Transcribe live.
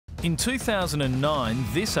In 2009,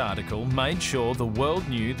 this article made sure the world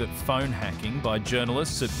knew that phone hacking by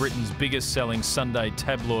journalists at Britain's biggest-selling Sunday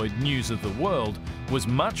tabloid News of the World was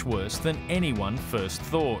much worse than anyone first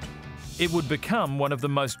thought. It would become one of the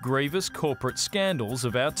most grievous corporate scandals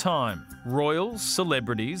of our time. Royals,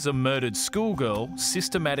 celebrities, a murdered schoolgirl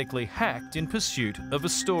systematically hacked in pursuit of a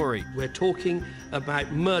story. We're talking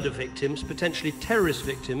about murder victims, potentially terrorist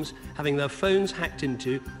victims, having their phones hacked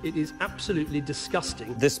into. It is absolutely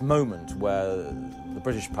disgusting. This moment where the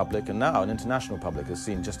British public and now an international public has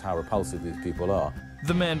seen just how repulsive these people are.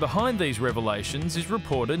 The man behind these revelations is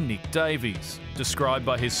reporter Nick Davies, described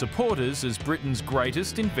by his supporters as Britain's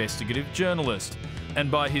greatest investigative journalist, and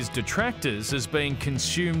by his detractors as being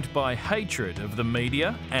consumed by hatred of the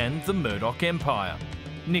media and the Murdoch empire.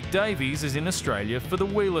 Nick Davies is in Australia for the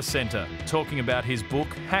Wheeler Centre, talking about his book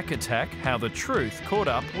Hack Attack: How the Truth Caught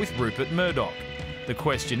Up with Rupert Murdoch. The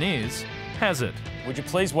question is, has it? Would you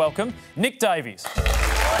please welcome Nick Davies.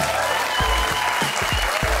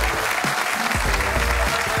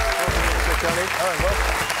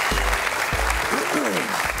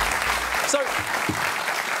 So,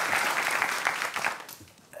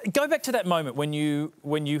 go back to that moment when you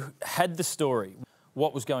had the story.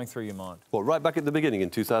 What was going through your mind? Well, right back at the beginning in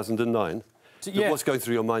 2009, yeah. What's going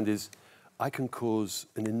through your mind is, I can cause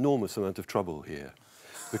an enormous amount of trouble here.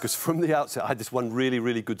 Because from the outset, I had this one really,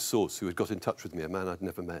 really good source who had got in touch with me, a man I'd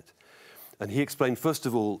never met. And he explained, first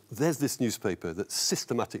of all, there's this newspaper that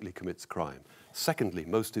systematically commits crime. Secondly,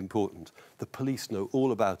 most important, the police know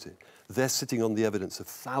all about it. They're sitting on the evidence of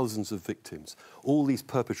thousands of victims, all these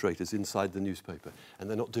perpetrators inside the newspaper, and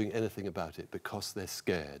they're not doing anything about it because they're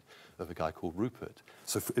scared of a guy called Rupert.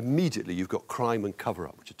 So immediately you've got crime and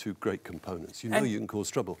cover-up, which are two great components. You know you can cause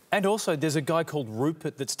trouble. And also there's a guy called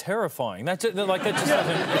Rupert that's terrifying. That just doesn't...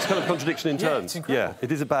 It's kind of contradiction in terms. It's incredible. Yeah,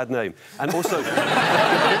 it is a bad name. And also...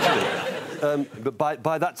 but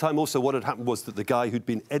by that time also what had happened was that the guy who'd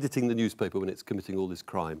been editing the newspaper when it's committing all this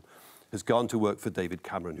crime has gone to work for David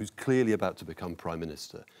Cameron, who's clearly about to become Prime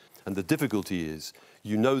Minister. And the difficulty is,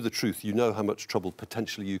 you know the truth, you know how much trouble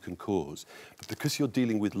potentially you can cause, but because you're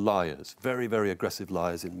dealing with liars, very, very aggressive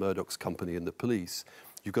liars in Murdoch's company and the police,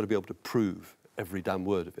 you've got to be able to prove every damn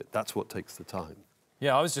word of it. That's what takes the time.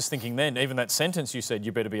 Yeah, I was just thinking then, even that sentence you said,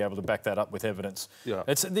 you better be able to back that up with evidence. Yeah.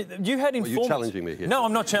 You had informants... Are you challenging me here? No,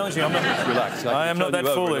 I'm not challenging you. I'm not... Relax. I am not that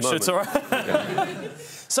foolish. It's all right. Yeah.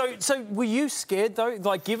 So were you scared, though?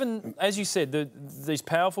 Like, given, as you said, these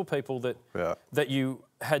powerful people that you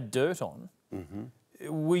had dirt on,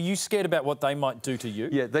 were you scared about what they might do to you?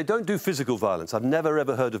 Yeah, they don't do physical violence. I've never,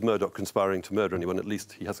 ever heard of Murdoch conspiring to murder anyone. At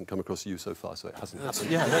least he hasn't come across you so far, so it hasn't happened.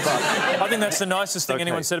 Yeah, I think that's the nicest thing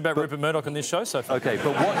anyone said about Rupert Murdoch on this show so far. OK,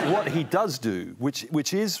 but what he does do,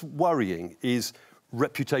 which is worrying, is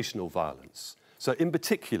reputational violence. So, in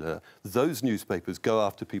particular, those newspapers go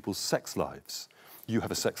after people's sex lives. You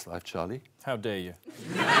have a sex life, Charlie. How dare you?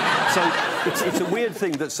 So it's a weird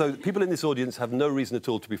thing that people in this audience have no reason at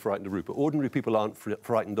all to be frightened of Rupert. Ordinary people aren't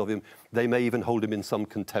frightened of him. They may even hold him in some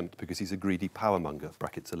contempt because he's a greedy powermonger,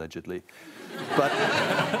 brackets allegedly. But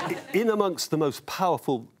in amongst the most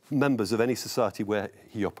powerful members of any society where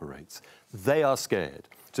he operates, they are scared.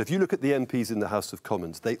 So if you look at the MPs in the House of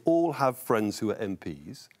Commons, they all have friends who are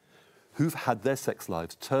MPs who've had their sex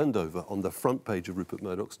lives turned over on the front page of Rupert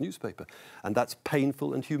Murdoch's newspaper. And that's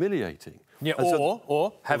painful and humiliating. Yeah,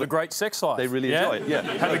 or have a great sex life. They really enjoy it, yeah.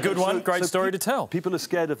 Have a good one, great story to tell. People are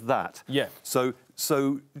scared of that. Yeah. So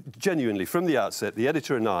genuinely, from the outset, the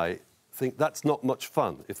editor and I think that's not much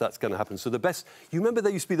fun if that's going to happen. So the best... You remember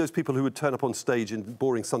there used to be those people who would turn up on stage in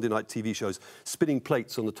boring Sunday night TV shows spinning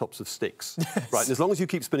plates on the tops of sticks? Yes. Right, and as long as you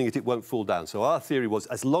keep spinning it, it won't fall down. So our theory was,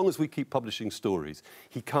 as long as we keep publishing stories,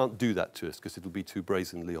 he can't do that to us because it'll be too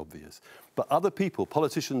brazenly obvious. But other people,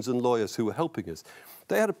 politicians and lawyers who were helping us,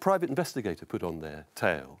 they had a private investigator put on their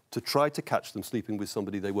tail to try to catch them sleeping with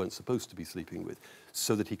somebody they weren't supposed to be sleeping with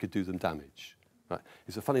so that he could do them damage. Right.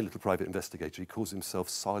 He's a funny little private investigator. He calls himself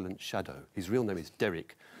Silent Shadow. His real name is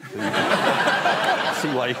Derek. See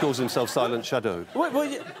why he calls himself Silent Shadow.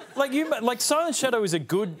 Like Silent Shadow is a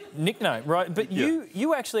good nickname, right? But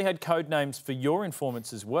you actually had code names for your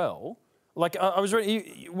informants as well. Like, I was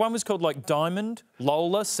reading, one was called, like, Diamond,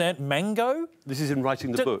 Lola, Mango. This is in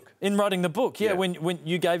writing the book? In writing the book, yeah. When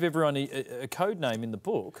you gave everyone a code name in the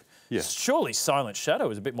book, surely Silent Shadow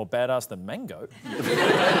is a bit more badass than Mango.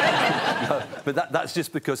 No, but that's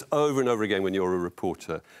just because over and over again when you're a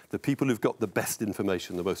reporter, the people who've got the best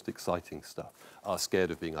information, the most exciting stuff, are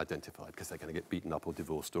scared of being identified because they're going to get beaten up or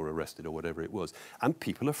divorced or arrested or whatever it was. And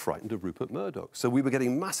people are frightened of Rupert Murdoch. So we were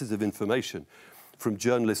getting masses of information from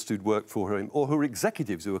journalists who'd worked for him or who were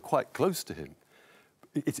executives who were quite close to him,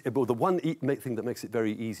 Well, the one thing that makes it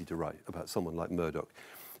very easy to write about someone like Murdoch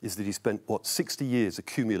is that he spent, what, 60 years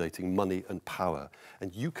accumulating money and power.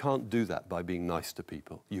 And you can't do that by being nice to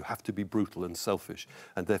people. You have to be brutal and selfish.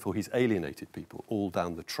 And therefore, he's alienated people all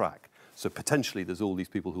down the track. So potentially, there's all these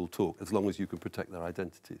people who'll talk as long as you can protect their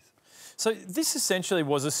identities. So this essentially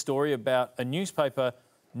was a story about a newspaper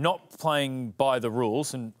not playing by the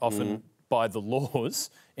rules and often by the laws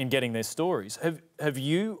in getting their stories. Have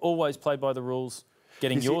you always played by the rules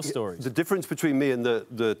getting your stories? The difference between me and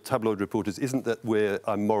the tabloid reporters isn't that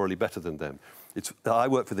I'm morally better than them. I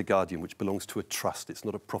work for The Guardian, which belongs to a trust. It's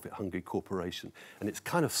not a profit-hungry corporation. And it's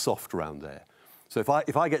kind of soft around there. So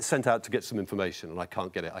if I get sent out to get some information and I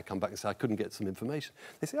can't get it, I come back and say, I couldn't get some information.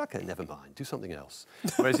 They say, OK, never mind, do something else.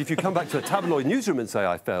 Whereas if you come back to a tabloid newsroom and say,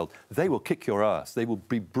 I failed, they will kick your ass. They will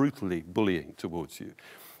be brutally bullying towards you.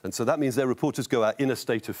 And so that means their reporters go out in a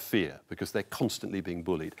state of fear because they're constantly being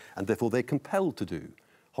bullied, and therefore they're compelled to do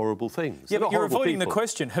horrible things. Yeah, but you're avoiding the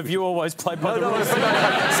question. Have you always played by the rules?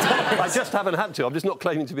 I just haven't had to. I'm just not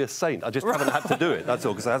claiming to be a saint. I just haven't had to do it, that's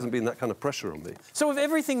all, because there hasn't been that kind of pressure on me. So with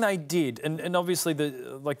everything they did, and obviously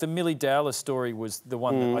the Millie Dowler story was the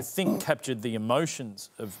one that I think captured the emotions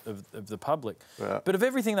of the public. Yeah. But of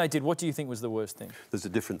everything they did, what do you think was the worst thing? There's a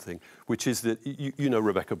different thing, which is that you know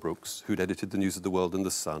Rebecca Brooks, who'd edited the News of the World and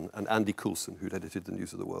The Sun, and Andy Coulson, who'd edited the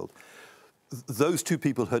News of the World. Those two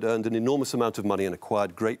people had earned an enormous amount of money and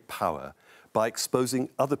acquired great power by exposing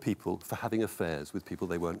other people for having affairs with people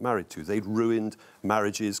they weren't married to. They'd ruined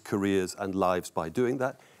marriages, careers and lives by doing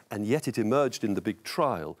that, and yet it emerged in the big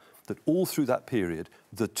trial that all through that period,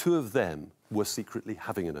 the two of them were secretly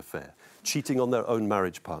having an affair, cheating on their own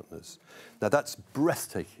marriage partners. Now that's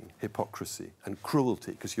breathtaking hypocrisy and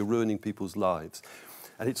cruelty, because you're ruining people's lives.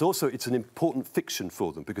 And it's an important fiction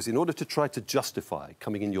for them, because in order to try to justify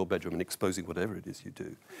coming in your bedroom and exposing whatever it is you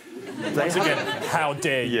do... Once again, how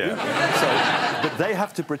dare you? Yeah. But they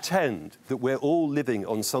have to pretend that we're all living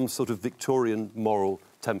on some sort of Victorian moral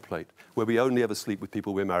template, where we only ever sleep with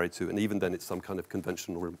people we're married to, and even then it's some kind of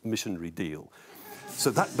conventional missionary deal.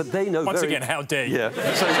 But they know Once again, how dare you?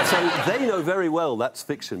 Yeah. So they know very well that's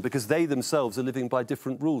fiction, because they themselves are living by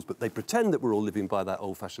different rules, but they pretend that we're all living by that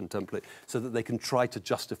old-fashioned template so that they can try to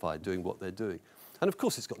justify doing what they're doing. And of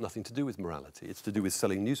course, it's got nothing to do with morality. It's to do with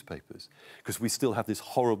selling newspapers, because we still have this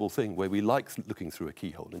horrible thing where we like looking through a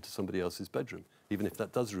keyhole into somebody else's bedroom, even if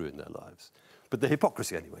that does ruin their lives. But the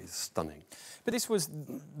hypocrisy, anyway, is stunning. But this was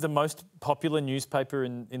the most popular newspaper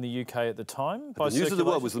in the UK at the time? The News of the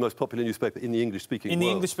World was the most popular newspaper in the English-speaking world. In the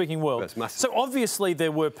English-speaking world. Yes, massive. So obviously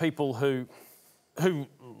there were people who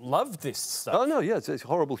loved this stuff. Oh, no, yeah, it's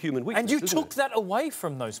horrible human weakness, and you took that away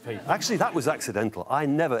from those people. Actually, that was accidental.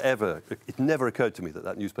 It never occurred to me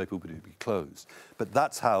that newspaper would be closed. But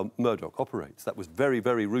that's how Murdoch operates. That was very,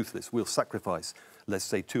 very ruthless. We'll sacrifice, let's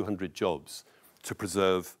say, 200 jobs to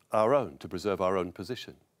preserve our own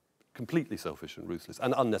position. Completely selfish and ruthless,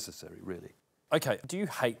 and unnecessary, really. OK, do you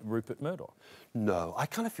hate Rupert Murdoch? No, I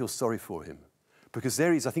kind of feel sorry for him. Because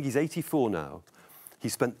there he is, I think he's 84 now. He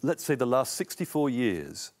spent, let's say, the last 64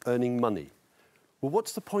 years earning money. Well,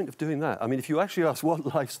 what's the point of doing that? I mean, if you actually ask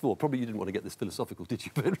what life's for, probably you didn't want to get this philosophical, did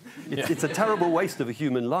you? But it's a terrible waste of a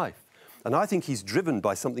human life. And I think he's driven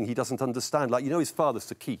by something he doesn't understand. Like, you know his father,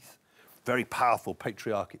 Sir Keith? Very powerful,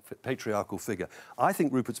 patriarchal figure. I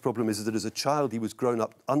think Rupert's problem is that as a child he was grown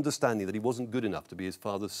up understanding that he wasn't good enough to be his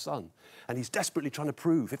father's son. And he's desperately trying to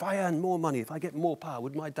prove, if I earn more money, if I get more power,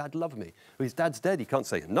 would my dad love me? Well, his dad's dead. He can't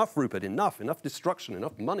say, enough, Rupert, enough destruction,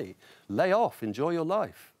 enough money. Lay off, enjoy your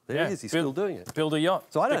life. There he is, he's still doing it. Build a yacht.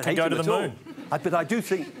 So I don't hate him at all. But I do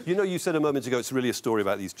think, you said a moment ago it's really a story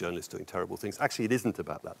about these journalists doing terrible things. Actually, it isn't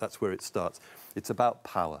about that. That's where it starts. It's about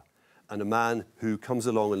power. And a man who comes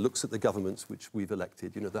along and looks at the governments which we've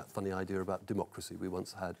elected, you know, that funny idea about democracy we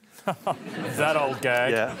once had. That old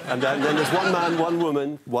gag. Yeah, and then there's one man, one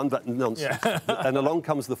woman, that nonsense. Yeah. And along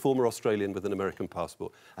comes the former Australian with an American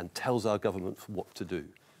passport and tells our government what to do.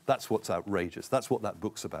 That's what's outrageous. That's what that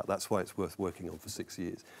book's about. That's why it's worth working on for 6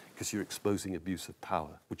 years, because you're exposing abuse of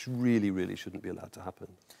power, which really, really shouldn't be allowed to happen.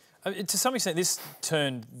 To some extent, this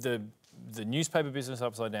turned the newspaper business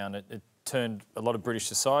upside down. It turned a lot of British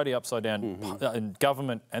society upside down, and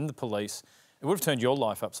government and the police. It would have turned your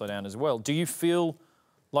life upside down as well. Do you feel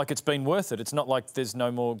like it's been worth it? It's not like there's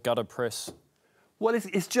no more gutter press. Well,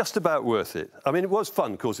 it's just about worth it. I mean, it was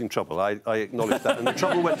fun causing trouble. I acknowledge that. And the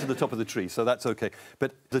trouble went to the top of the tree, so that's OK.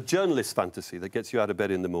 But the journalist fantasy that gets you out of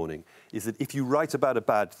bed in the morning is that if you write about a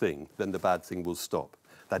bad thing, then the bad thing will stop.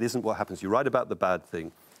 That isn't what happens. You write about the bad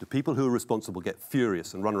thing, the people who are responsible get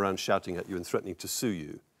furious and run around shouting at you and threatening to sue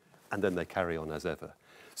you, and then they carry on as ever.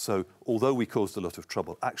 So although we caused a lot of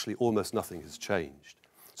trouble, actually almost nothing has changed.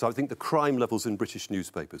 So I think the crime levels in British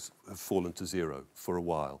newspapers have fallen to zero for a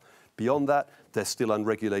while. Beyond that, they're still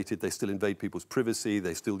unregulated, they still invade people's privacy,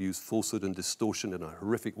 they still use falsehood and distortion in a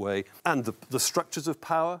horrific way. And the structures of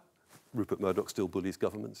power, Rupert Murdoch still bullies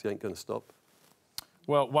governments, he ain't going to stop.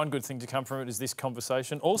 Well, one good thing to come from it is this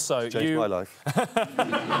conversation. Also, It's changed my life.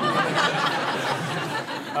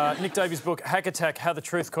 Nick Davies' book, Hack Attack, How the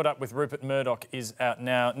Truth Caught Up with Rupert Murdoch, is out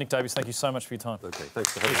now. Nick Davies, thank you so much for your time. OK,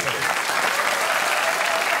 thanks for having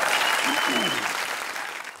me.